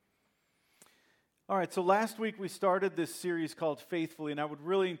All right, so last week we started this series called Faithfully, and I would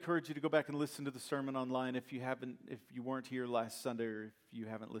really encourage you to go back and listen to the sermon online if you weren't here last Sunday or if you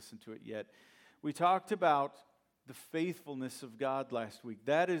haven't listened to it yet. We talked about the faithfulness of God last week.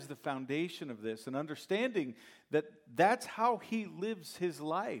 That is the foundation of this, and understanding that that's how He lives His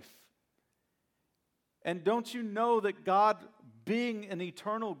life. And don't you know that God, being an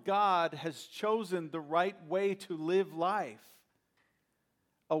eternal God, has chosen the right way to live life?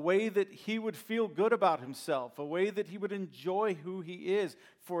 A way that He would feel good about Himself, a way that He would enjoy who He is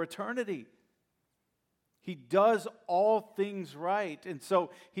for eternity. He does all things right. And so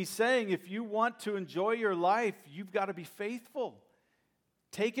He's saying, if you want to enjoy your life, you've got to be faithful.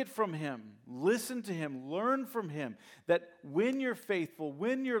 Take it from Him. Listen to Him. Learn from Him. That when you're faithful,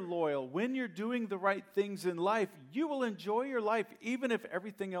 when you're loyal, when you're doing the right things in life, you will enjoy your life even if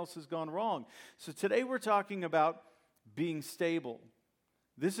everything else has gone wrong. So today we're talking about being stable.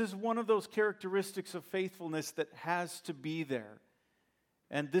 This is one of those characteristics of faithfulness that has to be there.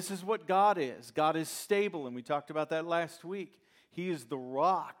 And this is what God is. God is stable, and we talked about that last week. He is the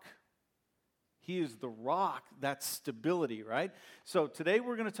rock. He is the rock. That's stability, right? So today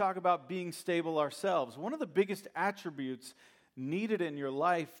we're going to talk about being stable ourselves. One of the biggest attributes needed in your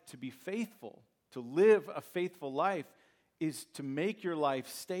life to be faithful, to live a faithful life, is to make your life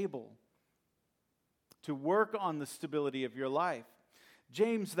stable, to work on the stability of your life.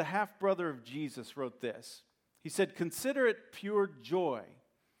 James, the half-brother of Jesus, wrote this. He said, "Consider it pure joy,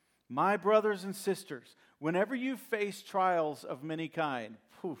 my brothers and sisters, whenever you face trials of many kind."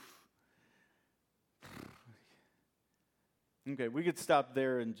 Poof. Okay, we could stop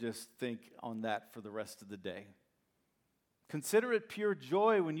there and just think on that for the rest of the day. Consider it pure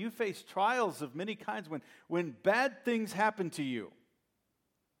joy when you face trials of many kinds, when bad things happen to you.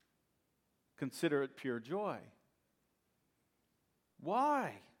 Consider it pure joy.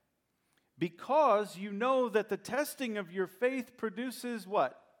 Why? Because you know that the testing of your faith produces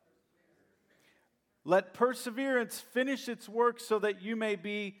what? Let perseverance finish its work so that you may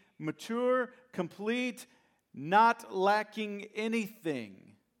be mature, complete, not lacking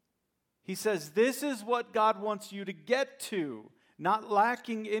anything. He says this is what God wants you to get to. Not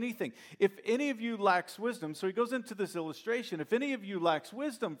lacking anything. If any of you lacks wisdom, so he goes into this illustration. If any of you lacks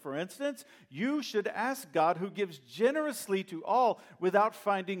wisdom, for instance, you should ask God, who gives generously to all without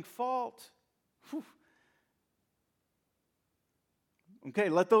finding fault. Whew. Okay,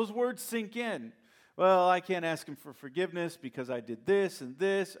 let those words sink in. Well, I can't ask Him for forgiveness because I did this and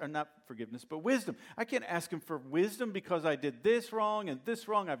this, or not forgiveness, but wisdom. I can't ask Him for wisdom because I did this wrong and this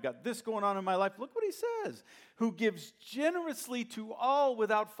wrong. I've got this going on in my life. Look what He says. Who gives generously to all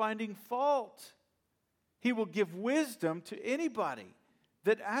without finding fault. He will give wisdom to anybody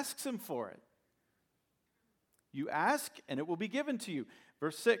that asks Him for it. You ask and it will be given to you.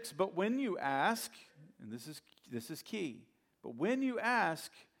 Verse 6, but when you ask, and this is key, but when you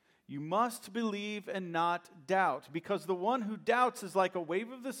ask, you must believe and not doubt, because the one who doubts is like a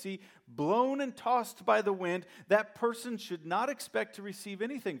wave of the sea, blown and tossed by the wind. That person should not expect to receive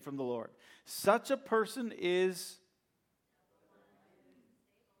anything from the Lord. Such a person is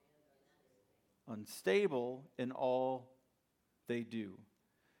unstable in all they do.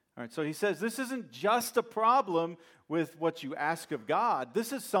 All right, so he says this isn't just a problem with what you ask of God.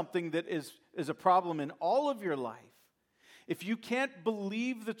 This is something that is a problem in all of your life. If you can't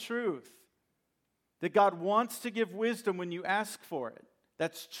believe the truth, that God wants to give wisdom when you ask for it,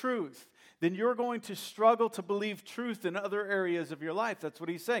 that's truth, then you're going to struggle to believe truth in other areas of your life. That's what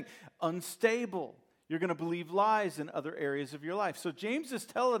he's saying. Unstable. You're going to believe lies in other areas of your life. So James is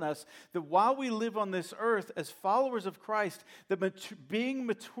telling us that while we live on this earth as followers of Christ, that being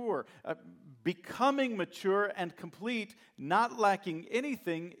mature, becoming mature and complete, not lacking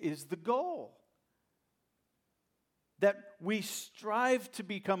anything, is the goal. That we strive to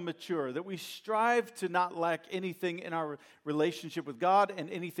become mature, that we strive to not lack anything in our relationship with God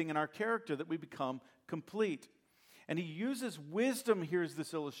and anything in our character, that we become complete. And he uses wisdom here as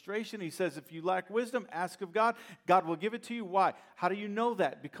this illustration. He says, if you lack wisdom, ask of God. God will give it to you. Why? How do you know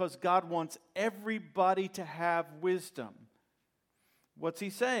that? Because God wants everybody to have wisdom. What's he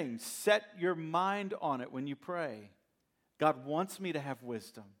saying? Set your mind on it when you pray. God wants me to have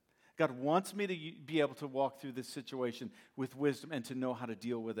wisdom. God wants me to be able to walk through this situation with wisdom and to know how to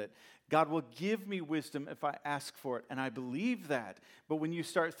deal with it. God will give me wisdom if I ask for it, and I believe that. But when you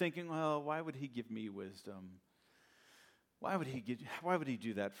start thinking, well, why would he give me wisdom? Why would he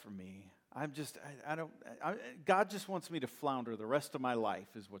do that for me? God just wants me to flounder the rest of my life,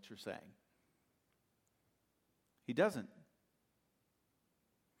 is what you're saying. He doesn't.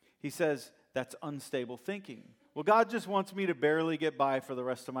 He says that's unstable thinking. Well, God just wants me to barely get by for the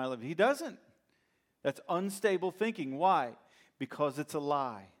rest of my life. He doesn't. That's unstable thinking. Why? Because it's a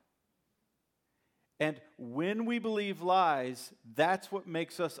lie. And when we believe lies, that's what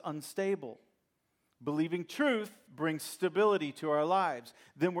makes us unstable. Believing truth brings stability to our lives.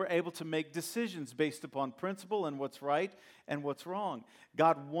 Then we're able to make decisions based upon principle and what's right and what's wrong.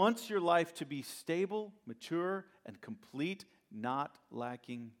 God wants your life to be stable, mature, and complete, not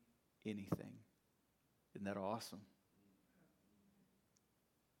lacking anything. Isn't that awesome?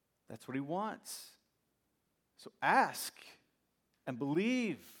 That's what He wants. So ask and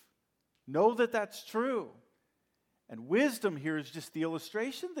believe. Know that that's true. And wisdom here is just the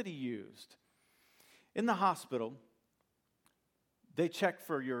illustration that He used. In the hospital, they check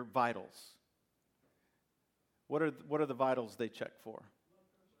for your vitals. What are the vitals they check for?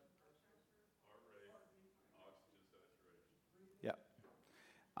 Yeah.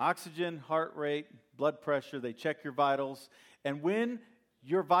 Oxygen, heart rate, blood pressure, they check your vitals. And when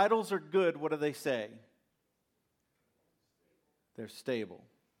your vitals are good, what do they say? They're stable.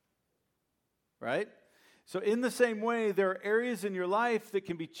 Right? So in the same way, there are areas in your life that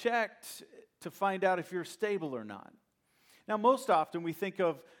can be checked to find out if you're stable or not. Now, most often we think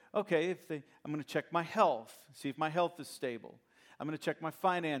of, okay, I'm going to check my health, see if my health is stable. I'm going to check my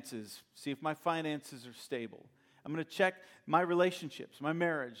finances, see if my finances are stable. I'm going to check my relationships, my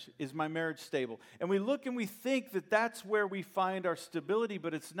marriage. Is my marriage stable? And we look and we think that that's where we find our stability,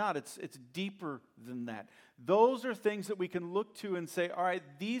 but it's not. It's deeper than that. Those are things that we can look to and say, all right,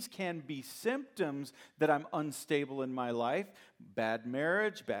 these can be symptoms that I'm unstable in my life. Bad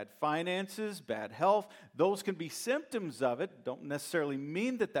marriage, bad finances, bad health. Those can be symptoms of it. Don't necessarily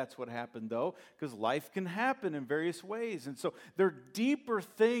mean that that's what happened, though, because life can happen in various ways. And so there are deeper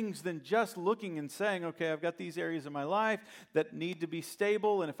things than just looking and saying, okay, I've got these areas in my life that need to be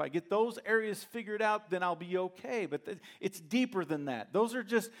stable, and if I get those areas figured out, then I'll be okay. But it's deeper than that. Those are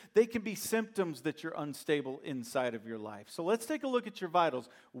just, they can be symptoms that you're unstable inside of your life. So let's take a look at your vitals.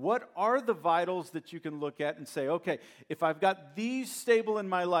 What are the vitals that you can look at and say, okay, if I've got these stable in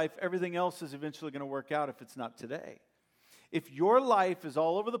my life, everything else is eventually going to work out if it's not today. If your life is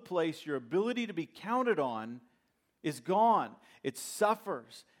all over the place, your ability to be counted on is gone. It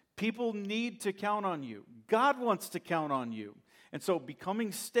suffers. People need to count on you. God wants to count on you. And so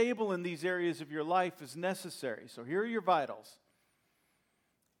becoming stable in these areas of your life is necessary. So here are your vitals.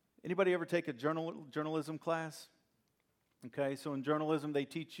 Anybody ever take a journalism class? Okay, so in journalism they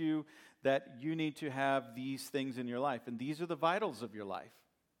teach you that you need to have these things in your life. And these are the vitals of your life.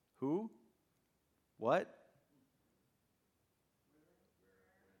 Who? What?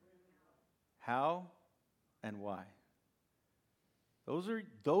 How? And why?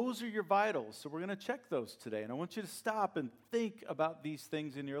 Those are your vitals. So we're going to check those today. And I want you to stop and think about these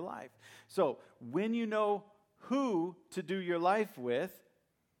things in your life. So when you know who to do your life with,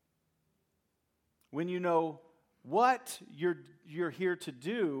 when you know what you're here to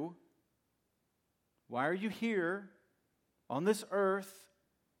do, why are you here on this earth?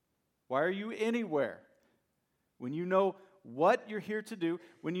 Why are you anywhere? When you know what you're here to do,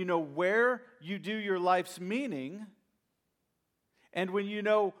 when you know where you do your life's meaning, and when you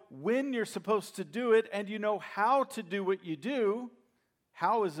know when you're supposed to do it, and you know how to do what you do,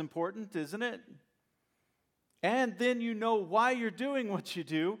 how is important, isn't it? And then you know why you're doing what you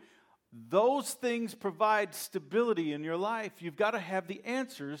do. Those things provide stability in your life. You've got to have the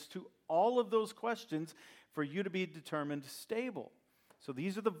answers to all of those questions for you to be determined stable. So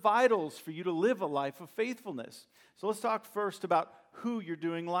these are the vitals for you to live a life of faithfulness. So let's talk first about who you're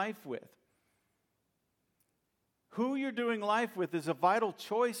doing life with. Who you're doing life with is a vital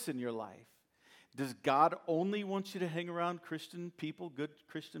choice in your life. Does God only want you to hang around Christian people, good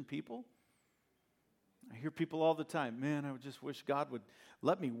Christian people? I hear people all the time, man, I would just wish God would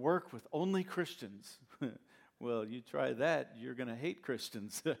let me work with only Christians. Well, you try that, you're going to hate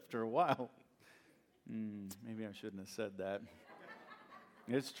Christians after a while. Maybe I shouldn't have said that.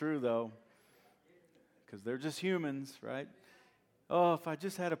 It's true, though, because they're just humans, right? Oh, if I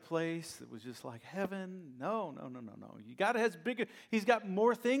just had a place that was just like heaven. No. He's got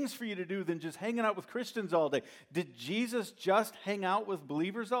more things for you to do than just hanging out with Christians all day. Did Jesus just hang out with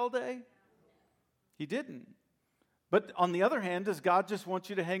believers all day? He didn't. But on the other hand, does God just want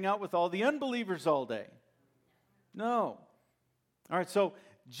you to hang out with all the unbelievers all day? No. All right, so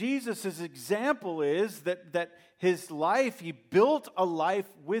Jesus' example is that his life, he built a life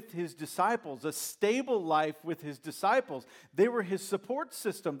with his disciples, a stable life with his disciples. They were his support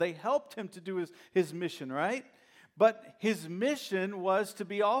system. They helped him to do his mission, right? But his mission was to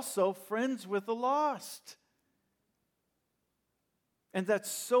be also friends with the lost. And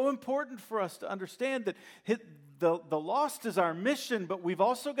that's so important for us to understand that the lost is our mission, but we've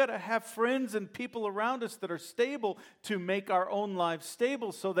also got to have friends and people around us that are stable to make our own lives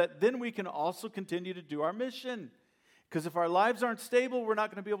stable so that then we can also continue to do our mission. Because if our lives aren't stable, we're not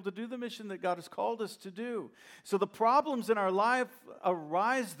going to be able to do the mission that God has called us to do. So the problems in our life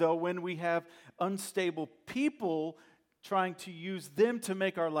arise, though, when we have unstable people trying to use them to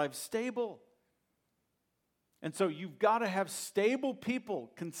make our lives stable. And so you've got to have stable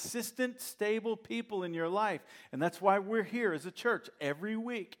people, consistent, stable people in your life. And that's why we're here as a church every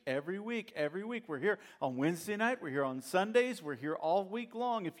week. We're here on Wednesday night. We're here on Sundays. We're here all week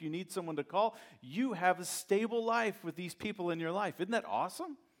long. If you need someone to call, you have a stable life with these people in your life. Isn't that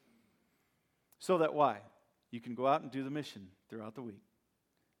awesome? So that why? You can go out and do the mission throughout the week.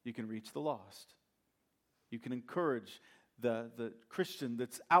 You can reach the lost. You can encourage the Christian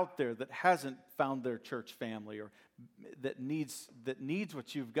that's out there that hasn't found their church family or that needs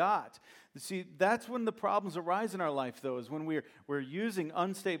what you've got. See, that's when the problems arise in our life, though, is when we're using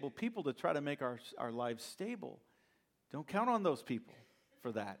unstable people to try to make our lives stable. Don't count on those people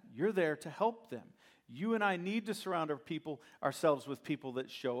for that. You're there to help them. You and I need to surround ourselves with people that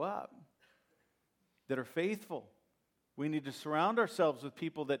show up, that are faithful. We need to surround ourselves with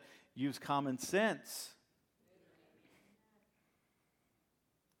people that use common sense.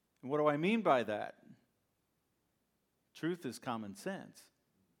 And what do I mean by that? Truth is common sense.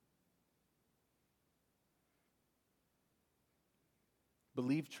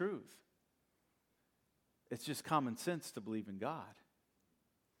 Believe truth. It's just common sense to believe in God.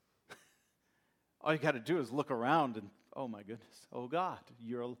 All you got to do is look around and, oh my goodness, oh God,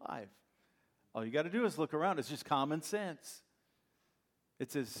 you're alive. All you got to do is look around. It's just common sense.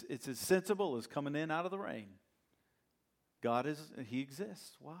 It's as sensible as coming in out of the rain. He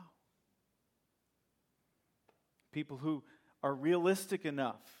exists. Wow. People who are realistic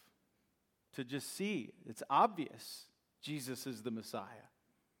enough to just see, it's obvious Jesus is the Messiah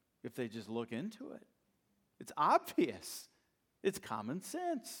if they just look into it. It's obvious. It's common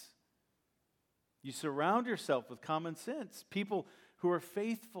sense. You surround yourself with common sense. People who are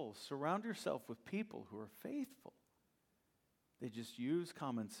faithful. Surround yourself with people who are faithful. They just use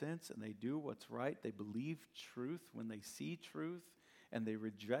common sense and they do what's right. They believe truth when they see truth, and they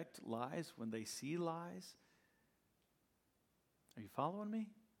reject lies when they see lies. Are you following me?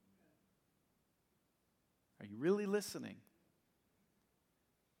 Are you really listening?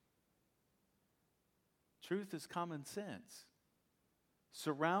 Truth is common sense.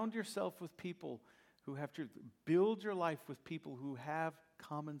 Surround yourself with people who have truth. Build your life with people who have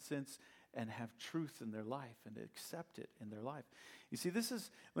common sense and have truth in their life and accept it in their life. You see,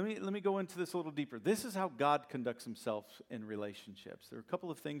 let me go into this a little deeper. This is how God conducts himself in relationships. There are a couple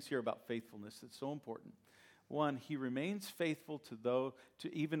of things here about faithfulness that's so important. One, he remains faithful to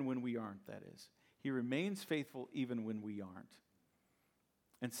even when we aren't, that is. He remains faithful even when we aren't.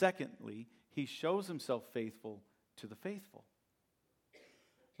 And secondly, he shows himself faithful to the faithful.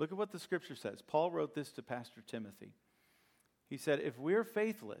 Look at what the scripture says. Paul wrote this to Pastor Timothy. He said, if we're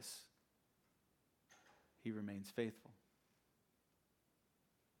faithless, he remains faithful.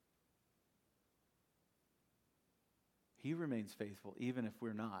 He remains faithful even if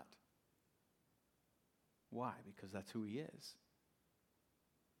we're not. Why? Because that's who he is.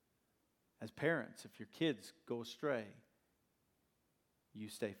 As parents, if your kids go astray, you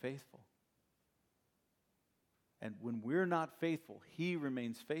stay faithful. And when we're not faithful, he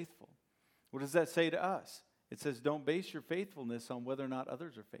remains faithful. What does that say to us? It says, don't base your faithfulness on whether or not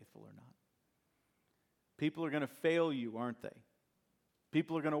others are faithful or not. People are going to fail you, aren't they?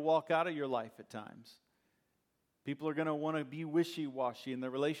 People are going to walk out of your life at times. People are going to want to be wishy-washy in their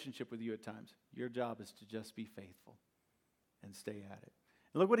relationship with you at times. Your job is to just be faithful and stay at it.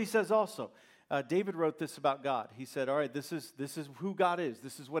 And look what he says also. David wrote this about God. He said, all right, this is who God is.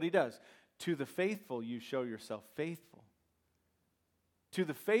 This is what he does. To the faithful, you show yourself faithful. To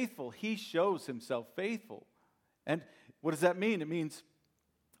the faithful, he shows himself faithful. And what does that mean? It means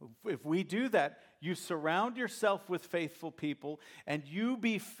if we do that, you surround yourself with faithful people and you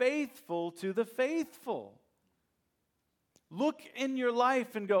be faithful to the faithful. Look in your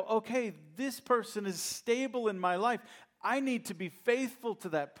life and go, okay, this person is stable in my life. I need to be faithful to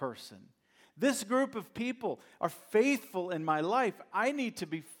that person. This group of people are faithful in my life. I need to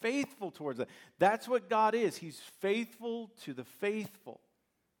be faithful towards that. That's what God is. He's faithful to the faithful.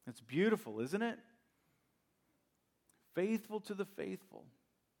 That's beautiful, isn't it? Faithful to the faithful.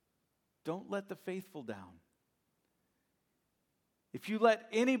 Don't let the faithful down. If you let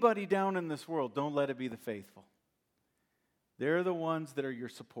anybody down in this world, don't let it be the faithful. They're the ones that are your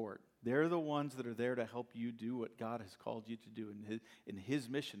support. They're the ones that are there to help you do what God has called you to do in His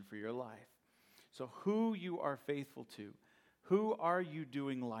mission for your life. So who you are faithful to, who are you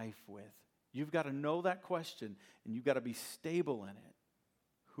doing life with? You've got to know that question, and you've got to be stable in it.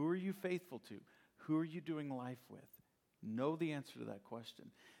 Who are you faithful to? Who are you doing life with? Know the answer to that question.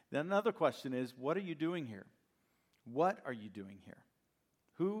 Then another question is, what are you doing here? What are you doing here?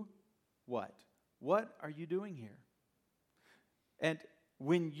 Who? What? What are you doing here? And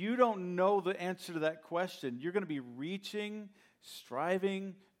when you don't know the answer to that question, you're going to be reaching,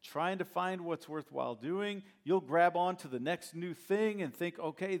 striving, trying to find what's worthwhile doing. You'll grab onto the next new thing and think,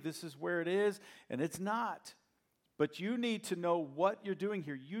 okay, this is where it is, and it's not. But you need to know what you're doing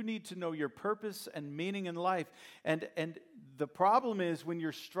here. You need to know your purpose and meaning in life. And the problem is when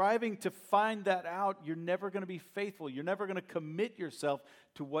you're striving to find that out, you're never going to be faithful. You're never going to commit yourself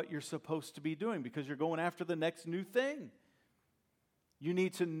to what you're supposed to be doing because you're going after the next new thing. You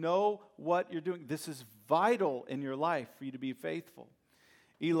need to know what you're doing. This is vital in your life for you to be faithful.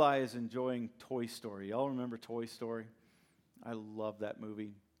 Eli is enjoying Toy Story. Y'all remember Toy Story? I love that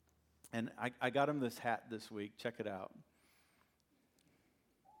movie. And I got him this hat this week. Check it out.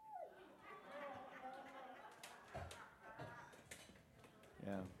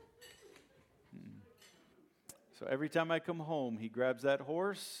 Yeah. So every time I come home, he grabs that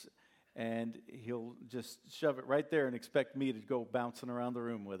horse and he'll just shove it right there and expect me to go bouncing around the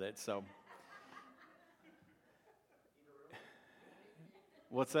room with it. So,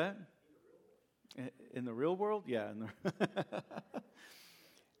 what's that? In the real world? Yeah.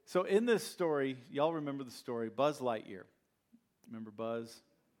 So in this story, y'all remember the story, Buzz Lightyear. Remember Buzz?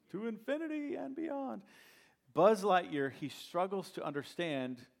 To infinity and beyond. Buzz Lightyear, he struggles to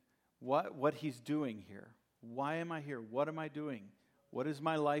understand what he's doing here. Why am I here? What am I doing? What is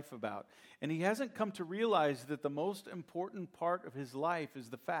my life about? And he hasn't come to realize that the most important part of his life is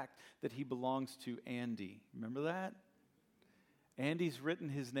the fact that he belongs to Andy. Remember that? Andy's written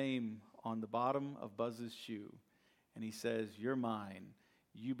his name on the bottom of Buzz's shoe. And he says, you're mine.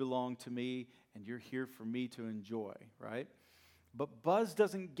 You belong to me, and you're here for me to enjoy, right? But Buzz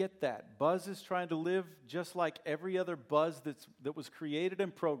doesn't get that. Buzz is trying to live just like every other Buzz that was created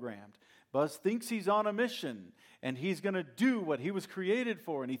and programmed. Buzz thinks he's on a mission, and he's going to do what he was created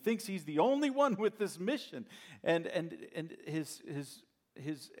for, and he thinks he's the only one with this mission. And his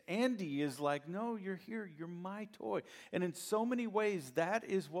Andy is like, no, you're here. You're my toy. And in so many ways, that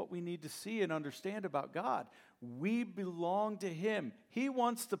is what we need to see and understand about God. We belong to Him. He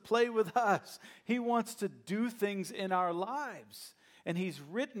wants to play with us. He wants to do things in our lives. And He's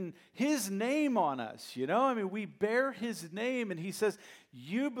written His name on us, you know? I mean, we bear His name, and He says,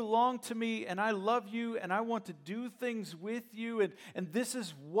 you belong to me, and I love you, and I want to do things with you, and this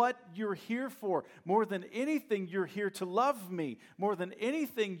is what you're here for. More than anything, you're here to love me. More than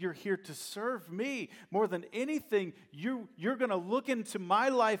anything, you're here to serve me. More than anything, you're going to look into my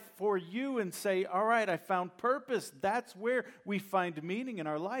life for you and say, all right, I found purpose. That's where we find meaning in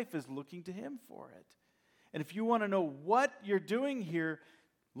our life, is looking to Him for it. And if you want to know what you're doing here,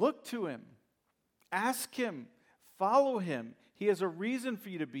 look to Him. Ask Him. Follow Him. He has a reason for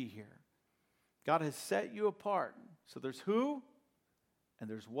you to be here. God has set you apart. So there's who, and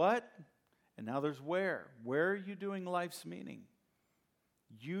there's what, and now there's where. Where are you doing life's meaning?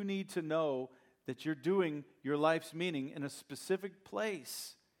 You need to know that you're doing your life's meaning in a specific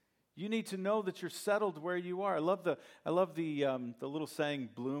place. You need to know that you're settled where you are. I love the little saying,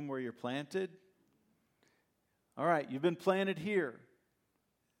 bloom where you're planted. All right, you've been planted here.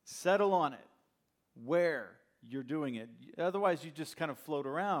 Settle on it. Where you're doing it. Otherwise, you just kind of float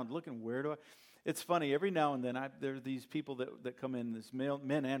around looking, where do I... It's funny, every now and then, there are these people that come in, this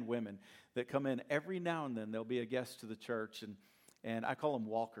men and women, that come in every now and then. They'll be a guest to the church, and I call them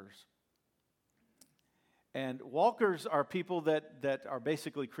walkers. And walkers are people that are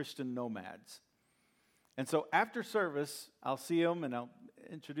basically Christian nomads. And so after service, I'll see them, and I'll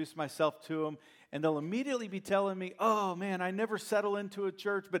introduce myself to them, and they'll immediately be telling me, oh man, I never settle into a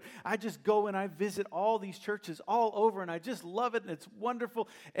church, but I just go and I visit all these churches all over, and I just love it, and it's wonderful.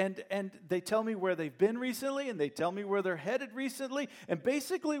 And they tell me where they've been recently, and they tell me where they're headed recently, and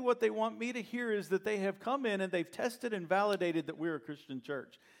basically what they want me to hear is that they have come in and they've tested and validated that we're a Christian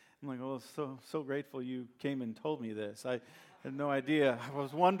church. I'm like, oh, so grateful you came and told me this. I had no idea. I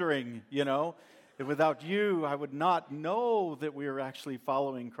was wondering, you know, that without you, I would not know that we were actually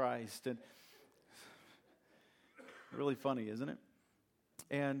following Christ. And really funny, isn't it?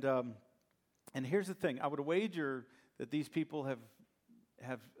 And here's the thing. I would wager that these people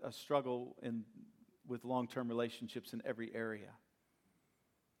have a struggle with long-term relationships in every area.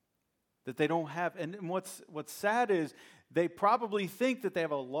 That they don't have, and what's sad is They probably think that they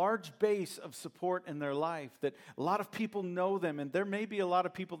have a large base of support in their life, that a lot of people know them, and there may be a lot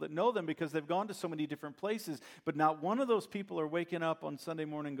of people that know them because they've gone to so many different places, but not one of those people are waking up on Sunday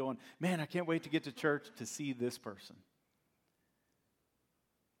morning going, man, I can't wait to get to church to see this person.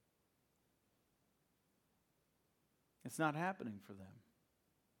 It's not happening for them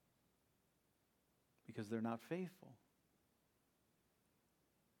because they're not faithful.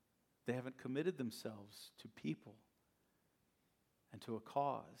 They haven't committed themselves to people and to a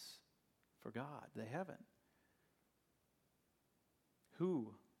cause for God. They haven't.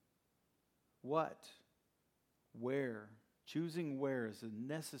 Who, what, where, choosing where is a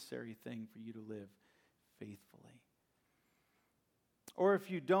necessary thing for you to live faithfully. Or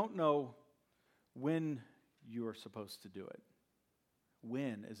if you don't know when you are supposed to do it,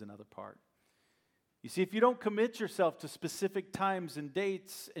 when is another part. You see, if you don't commit yourself to specific times and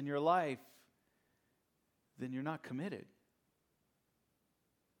dates in your life, then you're not committed.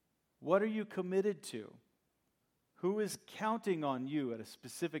 What are you committed to? Who is counting on you at a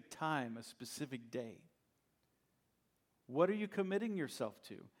specific time, a specific day? What are you committing yourself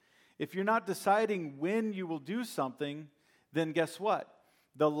to? If you're not deciding when you will do something, then guess what?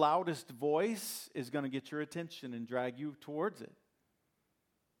 The loudest voice is going to get your attention and drag you towards it.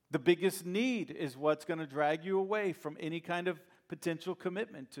 The biggest need is what's going to drag you away from any kind of potential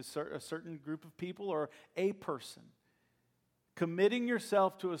commitment to a certain group of people or a person. Committing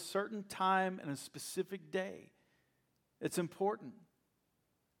yourself to a certain time and a specific day. It's important.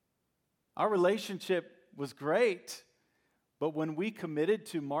 Our relationship was great, but when we committed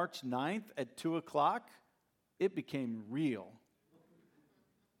to March 9th at 2 o'clock, it became real.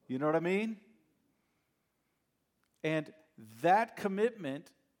 You know what I mean? And that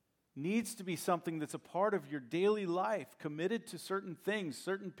commitment needs to be something that's a part of your daily life, committed to certain things,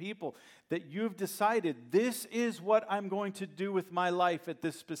 certain people, that you've decided, this is what I'm going to do with my life at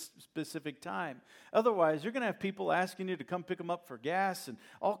this specific time. Otherwise, you're going to have people asking you to come pick them up for gas and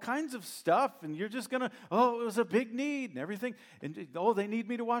all kinds of stuff, and you're just going to, it was a big need and everything. And, they need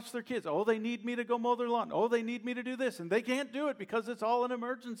me to watch their kids. They need me to go mow their lawn. They need me to do this. And they can't do it because it's all an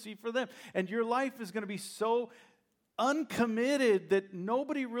emergency for them. And your life is going to be so uncommitted that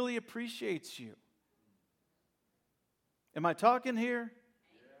nobody really appreciates you. Am I talking here?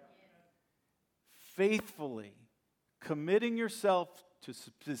 Yeah. Faithfully committing yourself to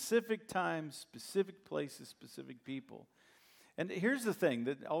specific times, specific places, specific people. And here's the thing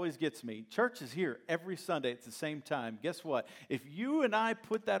that always gets me. Church is here every Sunday at the same time. Guess what? If you and I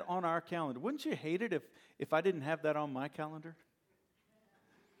put that on our calendar, wouldn't you hate it if I didn't have that on my calendar?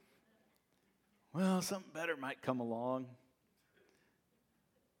 Well, something better might come along.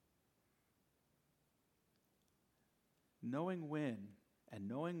 Knowing when and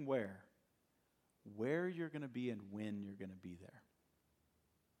knowing where you're going to be and when you're going to be there.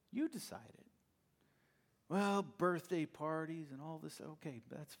 You decide it. Well, birthday parties and all this, okay,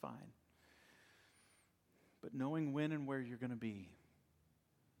 that's fine. But knowing when and where you're going to be,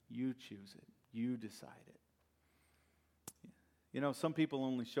 you choose it. You decide it. You know, some people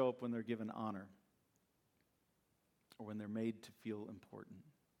only show up when they're given honor or when they're made to feel important.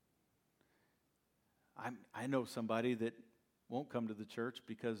 I know somebody that won't come to the church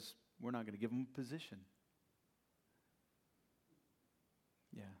because we're not going to give them a position.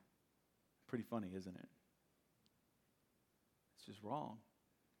 Yeah. Pretty funny, isn't it? It's just wrong.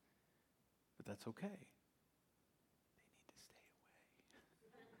 But that's okay. They need to stay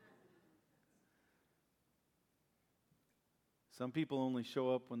away. Some people only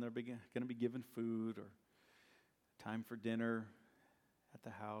show up when they're going to be given food or time for dinner at the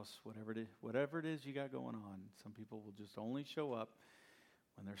house, whatever it is you got going on. Some people will just only show up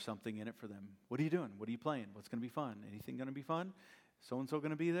when there's something in it for them. What are you doing? What are you playing? What's going to be fun? Anything going to be fun? So-and-so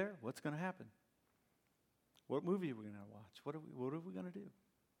going to be there? What's going to happen? What movie are we going to watch? What are we going to do?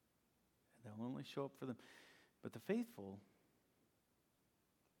 And they'll only show up for them. But the faithful,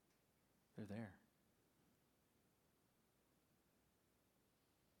 they're there.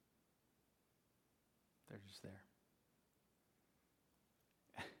 They're just there.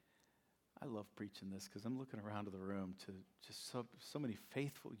 I love preaching this because I'm looking around to the room to just so many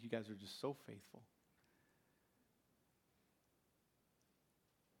faithful. You guys are just so faithful.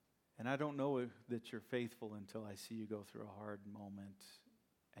 And I don't know that you're faithful until I see you go through a hard moment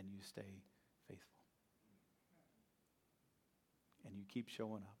and you stay faithful. And you keep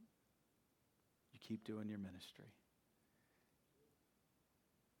showing up. You keep doing your ministry.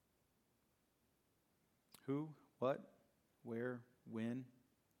 Who, what, where, when?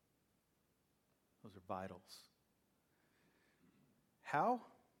 Those are vitals. How?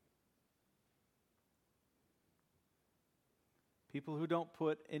 People who don't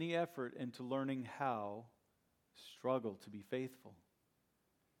put any effort into learning how struggle to be faithful.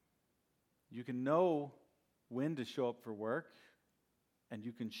 You can know when to show up for work, and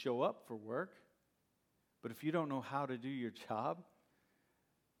you can show up for work, but if you don't know how to do your job,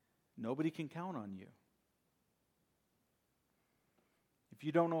 nobody can count on you. If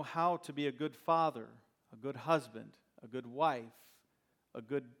you don't know how to be a good father, a good husband, a good wife, a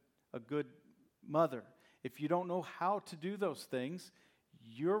good mother, if you don't know how to do those things,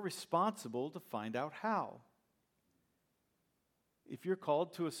 you're responsible to find out how. If you're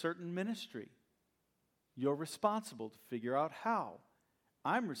called to a certain ministry, you're responsible to figure out how.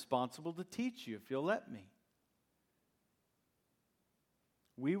 I'm responsible to teach you if you'll let me.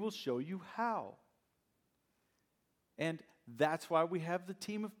 We will show you how. And that's why we have the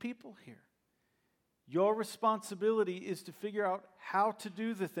team of people here. Your responsibility is to figure out how to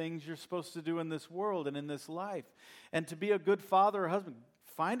do the things you're supposed to do in this world and in this life. And to be a good father or husband,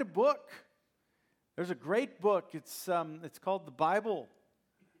 find a book. There's a great book. It's called the Bible.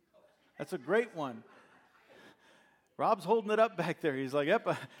 That's a great one. Rob's holding it up back there. He's like, yep,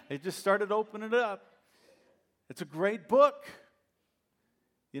 I just started opening it up. It's a great book.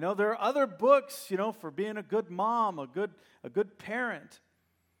 There are other books, for being a good mom, a good parent.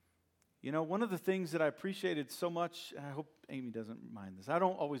 One of the things that I appreciated so much, and I hope Amy doesn't mind this. I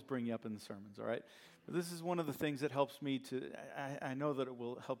don't always bring you up in the sermons, all right? But this is one of the things that helps me I know that it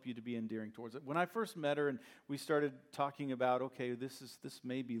will help you to be endearing towards it. When I first met her and we started talking about, okay, this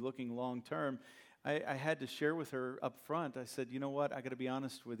may be looking long term, I had to share with her up front. I said, you know what? I got to be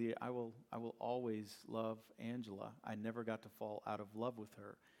honest with you. I will always love Angela. I never got to fall out of love with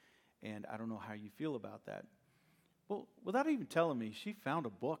her, and I don't know how you feel about that. Well, without even telling me, she found a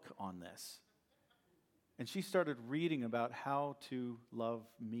book on this, and she started reading about how to love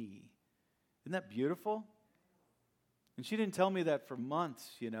me. Isn't that beautiful? And she didn't tell me that for months,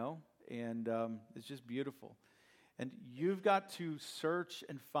 and it's just beautiful. And you've got to search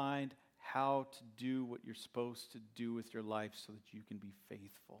and find how to do what you're supposed to do with your life so that you can be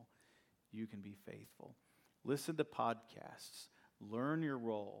faithful. You can be faithful. Listen to podcasts. Learn your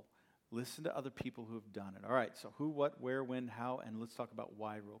role. Listen to other people who have done it. All right, so who, what, where, when, how, and let's talk about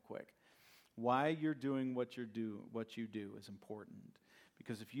why real quick. Why you're doing what you do is important.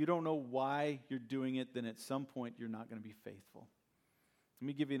 Because if you don't know why you're doing it, then at some point you're not going to be faithful. Let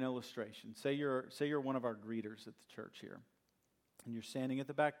me give you an illustration. Say you're one of our greeters at the church here, and you're standing at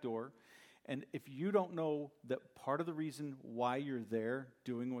the back door, and if you don't know that part of the reason why you're there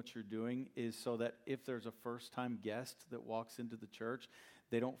doing what you're doing is so that if there's a first-time guest that walks into the church,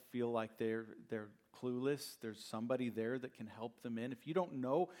 they don't feel like they're clueless. There's somebody there that can help them in. If you don't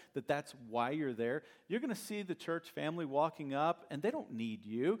know that that's why you're there, you're going to see the church family walking up, and they don't need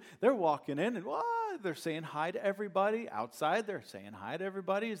you. They're walking in, and they're saying hi to everybody. Outside, they're saying hi to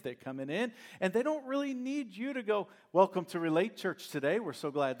everybody as they're coming in, and they don't really need you to go, welcome to Relate Church today. We're so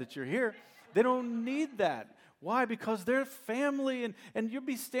glad that you're here. They don't need that. Why? Because they're family, and you'll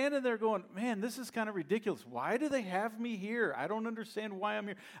be standing there going, man, this is kind of ridiculous. Why do they have me here? I don't understand why I'm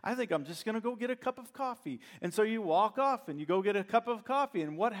here. I think I'm just going to go get a cup of coffee. And so you walk off, and you go get a cup of coffee.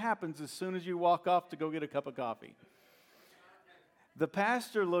 And what happens as soon as you walk off to go get a cup of coffee? The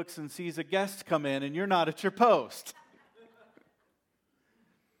pastor looks and sees a guest come in, and you're not at your post.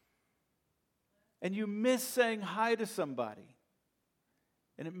 And you miss saying hi to somebody.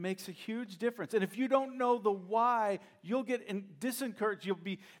 And it makes a huge difference. And if you don't know the why, you'll get disencouraged. You'll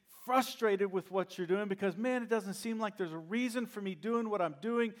be frustrated with what you're doing because, man, it doesn't seem like there's a reason for me doing what I'm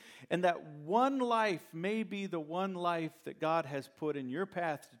doing. And that one life may be the one life that God has put in your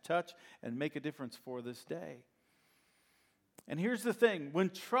path to touch and make a difference for this day. And here's the thing.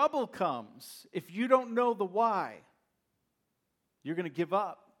 When trouble comes, if you don't know the why, you're going to give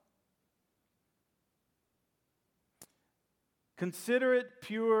up. Consider it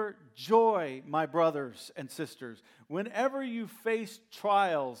pure joy, my brothers and sisters, whenever you face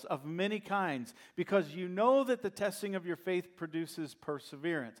trials of many kinds, because you know that the testing of your faith produces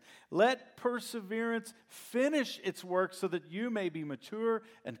perseverance. Let perseverance finish its work so that you may be mature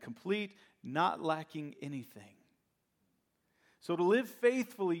and complete, not lacking anything. So to live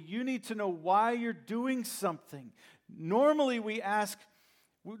faithfully, you need to know why you're doing something. Normally we ask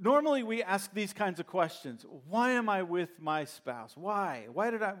these kinds of questions. Why am I with my spouse? Why?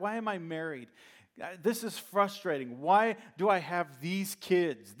 Why am I married? This is frustrating. Why do I have these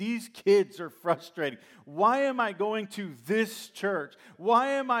kids? These kids are frustrating. Why am I going to this church?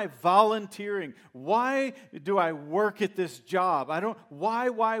 Why am I volunteering? Why do I work at this job?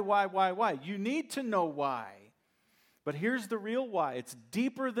 Why? You need to know why. But here's the real why. It's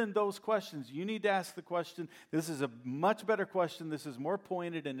deeper than those questions. You need to ask the question. This is a much better question. This is more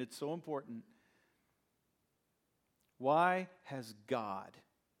pointed, and it's so important. Why has God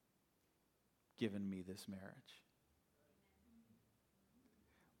given me this marriage?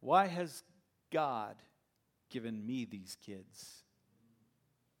 Why has God given me these kids?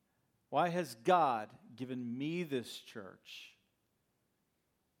 Why has God given me this church?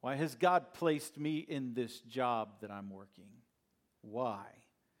 Why has God placed me in this job that I'm working? Why?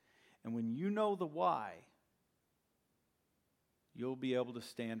 And when you know the why, you'll be able to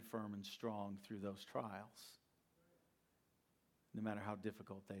stand firm and strong through those trials, no matter how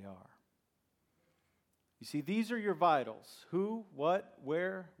difficult they are. You see, these are your vitals. Who, what,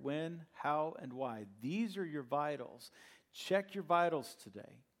 where, when, how, and why. These are your vitals. Check your vitals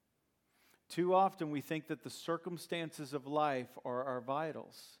today. Too often we think that the circumstances of life are our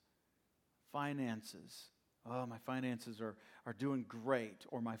vitals. Finances. Oh, my finances are doing great,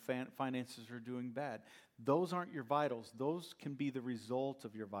 or my finances are doing bad. Those aren't your vitals. Those can be the result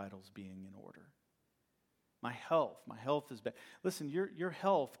of your vitals being in order. My health is bad. Listen, your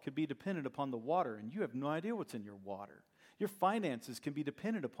health could be dependent upon the water, and you have no idea what's in your water. Your finances can be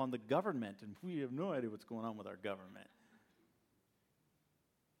dependent upon the government, and we have no idea what's going on with our government.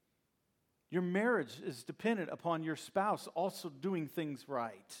 Your marriage is dependent upon your spouse also doing things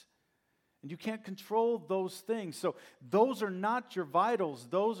right. And you can't control those things. So those are not your vitals.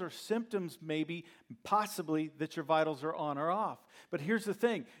 Those are symptoms, maybe, possibly, that your vitals are on or off. But here's the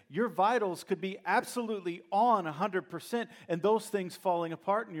thing. Your vitals could be absolutely on 100%, and those things falling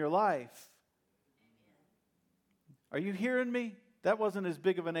apart in your life. Are you hearing me? That wasn't as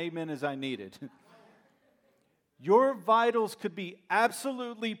big of an amen as I needed. Your vitals could be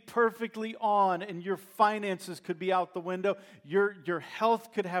absolutely perfectly on, and your finances could be out the window. Your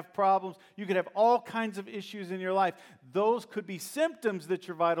health could have problems. You could have all kinds of issues in your life. Those could be symptoms that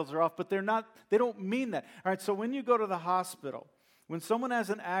your vitals are off, but they don't mean that. All right, so when you go to the hospital, when someone has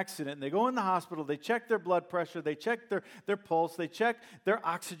an accident and they go in the hospital, they check their blood pressure, they check their pulse, they check their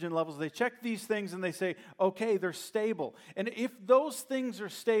oxygen levels, they check these things and they say, okay, they're stable. And if those things are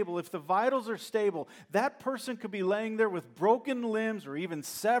stable, if the vitals are stable, that person could be laying there with broken limbs or even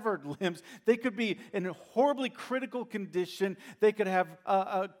severed limbs. They could be in a horribly critical condition. They could have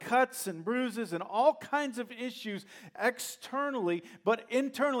cuts and bruises and all kinds of issues externally, but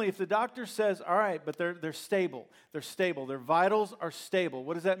internally, if the doctor says, all right, but they're stable, their vitals are stable.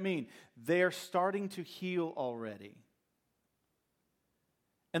 What does that mean? They are starting to heal already.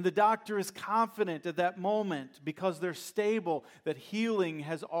 And the doctor is confident at that moment because they're stable that healing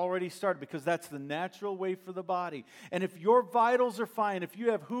has already started, because that's the natural way for the body. And if your vitals are fine, if you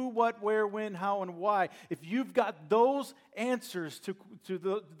have who, what, where, when, how, and why, if you've got those answers to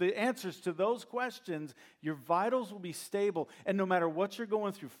the answers to those questions, your vitals will be stable. And no matter what you're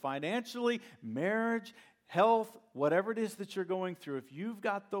going through financially, marriage, health, whatever it is that you're going through, if you've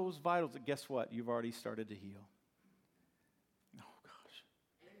got those vitals, guess what? You've already started to heal. Oh, gosh.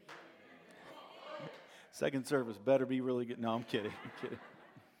 Second service better be really good. No, I'm kidding.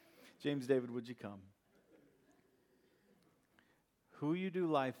 James David, would you come? Who you do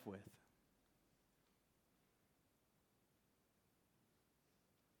life with.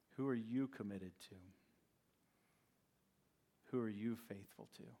 Who are you committed to? Who are you faithful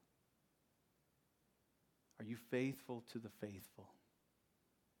to? Are you faithful to the faithful?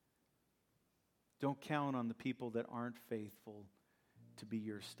 Don't count on the people that aren't faithful to be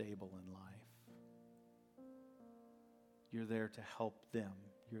your stable in life. You're there to help them.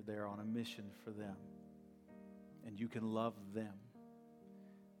 You're there on a mission for them. And you can love them.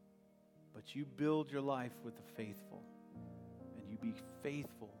 But you build your life with the faithful. And you be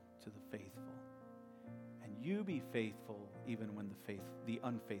faithful to the faithful. And you be faithful even when the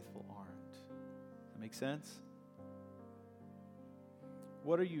unfaithful aren't. Make sense?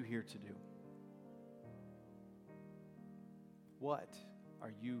 What are you here to do? What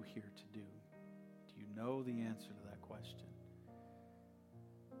are you here to do? Do you know the answer to that question?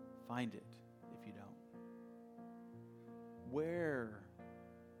 Find it if you don't. Where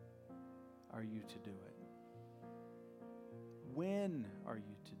are you to do it? When are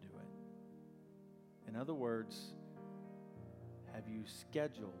you to do it? In other words, have you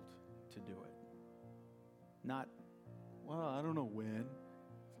scheduled to do it? Not, well, I don't know when.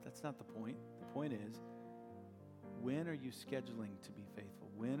 That's not the point. The point is, when are you scheduling to be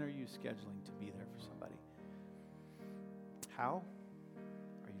faithful? When are you scheduling to be there for somebody? How?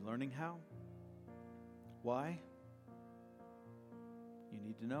 Are you learning how? Why? You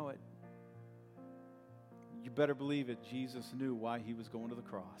need to know it. You better believe it. Jesus knew why he was going to the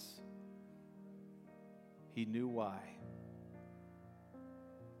cross. He knew why.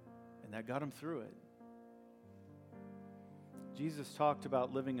 And that got him through it. Jesus talked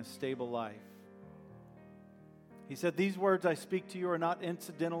about living a stable life. He said, "These words I speak to you are not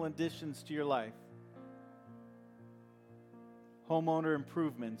incidental additions to your life, homeowner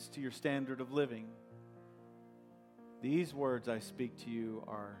improvements to your standard of living. These words I speak to you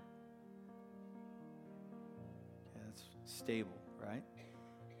are," that's stable, right?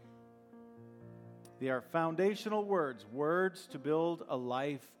 They are foundational words, words to build a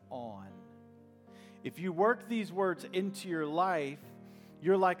life on. If you work these words into your life,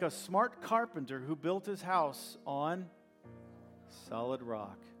 you're like a smart carpenter who built his house on solid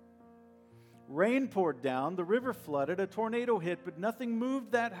rock. Rain poured down, the river flooded, a tornado hit, but nothing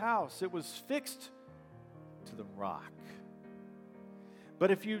moved that house. It was fixed to the rock.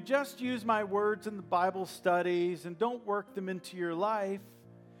 But if you just use my words in the Bible studies and don't work them into your life,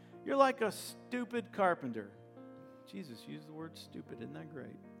 you're like a stupid carpenter. Jesus used the word stupid. Isn't that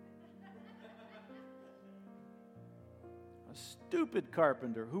great? A stupid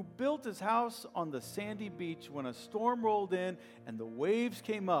carpenter who built his house on the sandy beach. When a storm rolled in and the waves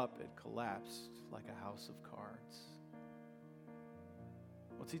came up, it collapsed like a house of cards.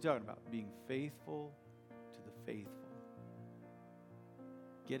 What's he talking about? Being faithful to the faithful.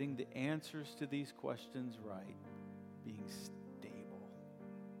 Getting the answers to these questions right. Being stable.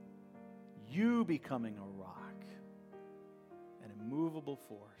 You becoming a rock, an immovable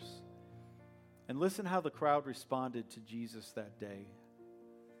force. And listen how the crowd responded to Jesus that day.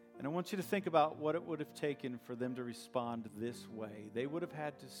 And I want you to think about what it would have taken for them to respond this way. They would have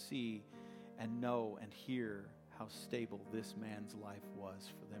had to see and know and hear how stable this man's life was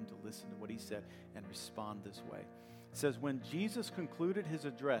for them to listen to what he said and respond this way. It says, when Jesus concluded his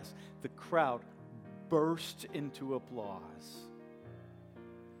address, the crowd burst into applause.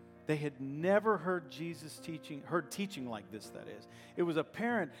 They had never heard Jesus teaching like this, that is. It was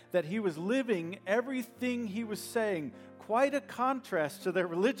apparent that he was living everything he was saying. Quite a contrast to their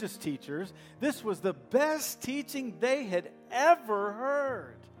religious teachers. This was the best teaching they had ever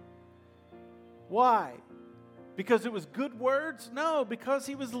heard. Why? Because it was good words? No, because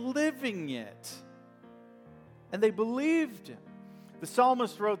he was living it. And they believed him. The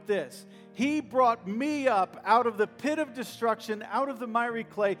psalmist wrote this: "He brought me up out of the pit of destruction, out of the miry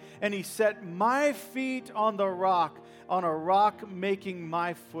clay, and he set my feet on the rock, on a rock making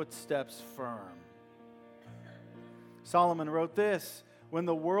my footsteps firm." Solomon wrote this: "When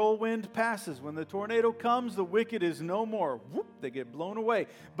the whirlwind passes, when the tornado comes, the wicked is no more." Whoop, they get blown away.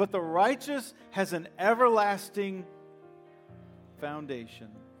 "But the righteous has an everlasting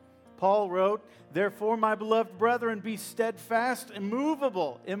foundation." Paul wrote, "Therefore, my beloved brethren, be steadfast,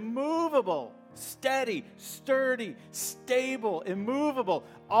 immovable, steady, sturdy, stable, immovable,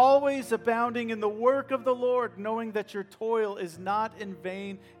 always abounding in the work of the Lord, knowing that your toil is not in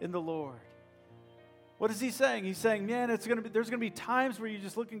vain in the Lord." What is he saying? He's saying, man, there's going to be times where you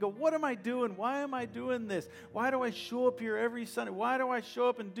just look and go, what am I doing? Why am I doing this? Why do I show up here every Sunday? Why do I show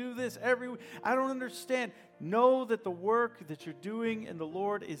up and do this every week? I don't understand. Know that the work that you're doing in the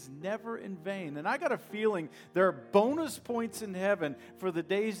Lord is never in vain. And I got a feeling there are bonus points in heaven for the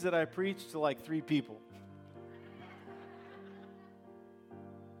days that I preach to like 3 people.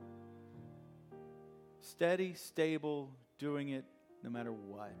 Steady, stable, doing it no matter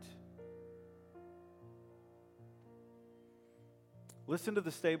what. Listen to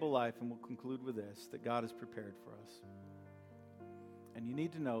the stable life, and we'll conclude with this, that God has prepared for us. And you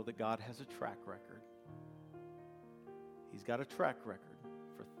need to know that God has a track record. He's got a track record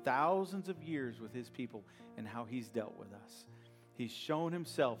for thousands of years with his people and how he's dealt with us. He's shown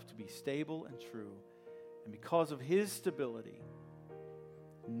himself to be stable and true. And because of his stability,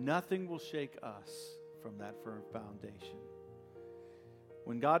 nothing will shake us from that firm foundation.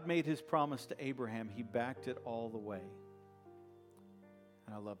 When God made his promise to Abraham, he backed it all the way.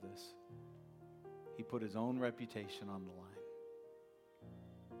 And I love this. He put his own reputation on the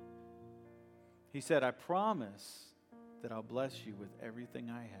line. He said, "I promise that I'll bless you with everything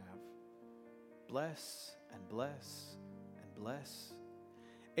I have." Bless and bless and bless.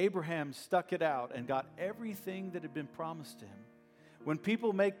 Abraham stuck it out and got everything that had been promised to him. When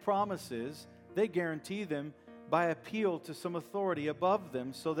people make promises, they guarantee them by appeal to some authority above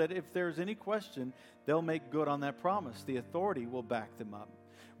them, so that if there's any question, they'll make good on that promise. The authority will back them up.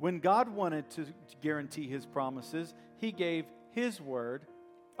 When God wanted to guarantee his promises, he gave his word,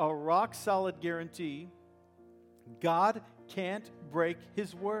 a rock-solid guarantee. God can't break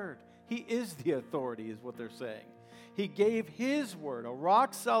his word. He is the authority, is what they're saying. He gave his word, a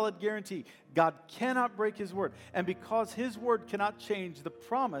rock-solid guarantee. God cannot break his word. And because his word cannot change, the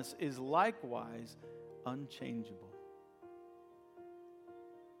promise is likewise unchangeable.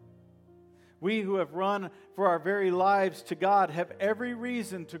 We who have run for our very lives to God have every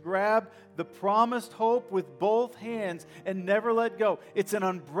reason to grab the promised hope with both hands and never let go. It's an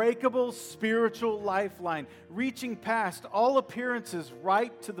unbreakable spiritual lifeline, reaching past all appearances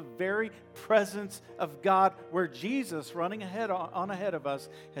right to the very presence of God, where Jesus, running ahead of us,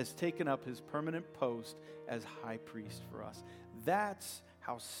 has taken up his permanent post as high priest for us. That's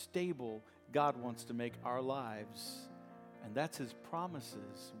how stable God wants to make our lives. And that's his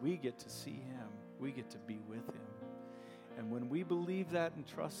promises. We get to see him. We get to be with him. And when we believe that and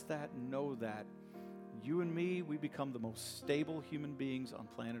trust that and know that, you and me, we become the most stable human beings on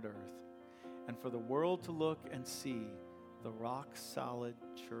planet Earth. And for the world to look and see the rock-solid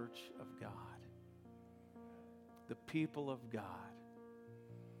church of God, the people of God,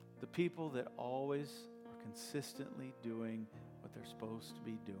 the people that always are consistently doing what they're supposed to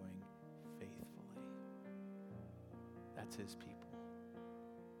be doing, that's his people.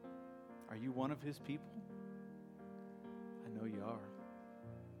 Are you one of his people? I know you are.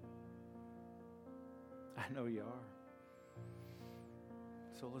 I know you are.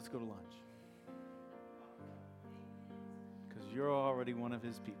 So let's go to lunch. Because you're already one of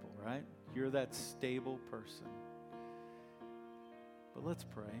his people, right? You're that stable person. But let's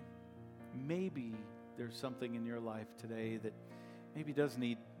pray. Maybe there's something in your life today that maybe does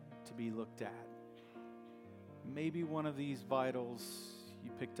need to be looked at. Maybe one of these vitals,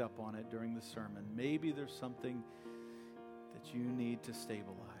 you picked up on it during the sermon. Maybe there's something that you need to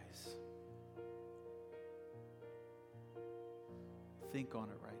stabilize. Think on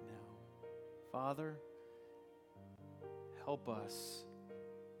it right now. Father, help us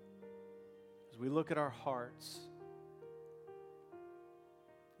as we look at our hearts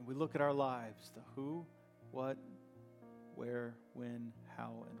and we look at our lives, the who, what, where, when,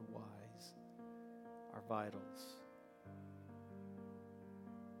 how, and why. Our vitals.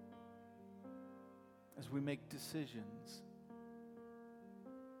 As we make decisions,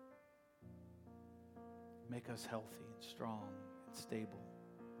 make us healthy and strong and stable.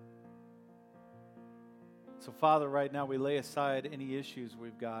 So, Father, right now we lay aside any issues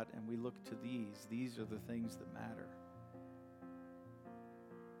we've got and we look to these. These are the things that matter.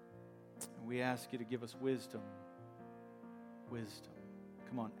 And we ask you to give us wisdom. Wisdom.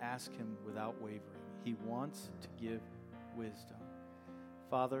 Come on, ask him without wavering. He wants to give wisdom.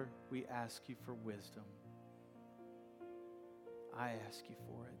 Father, we ask you for wisdom. I ask you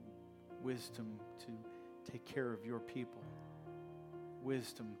for it. Wisdom to take care of your people.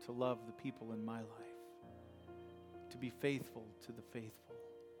 Wisdom to love the people in my life. To be faithful to the faithful.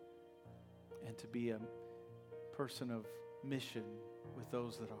 And to be a person of mission with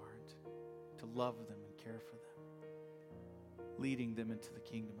those that aren't. To love them and care for them. Leading them into the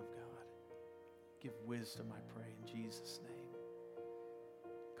kingdom of God. Give wisdom, I pray, in Jesus' name.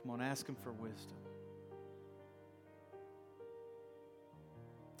 Come on, ask him for wisdom.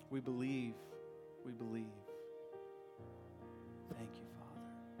 We believe. We believe. Thank you, Father.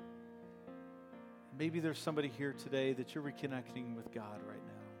 Maybe there's somebody here today that you're reconnecting with God right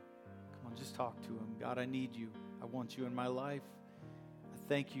now. Come on, just talk to him. God, I need you. I want you in my life. I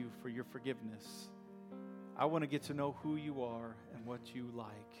thank you for your forgiveness. I want to get to know who you are and what you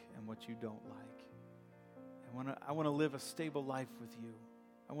like and what you don't like. I want to live a stable life with you.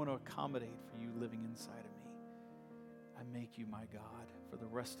 I want to accommodate for you living inside of me. I make you my God for the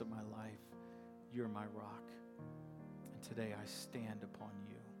rest of my life. You're my rock. And today I stand upon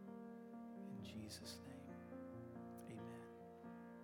you. In Jesus' name.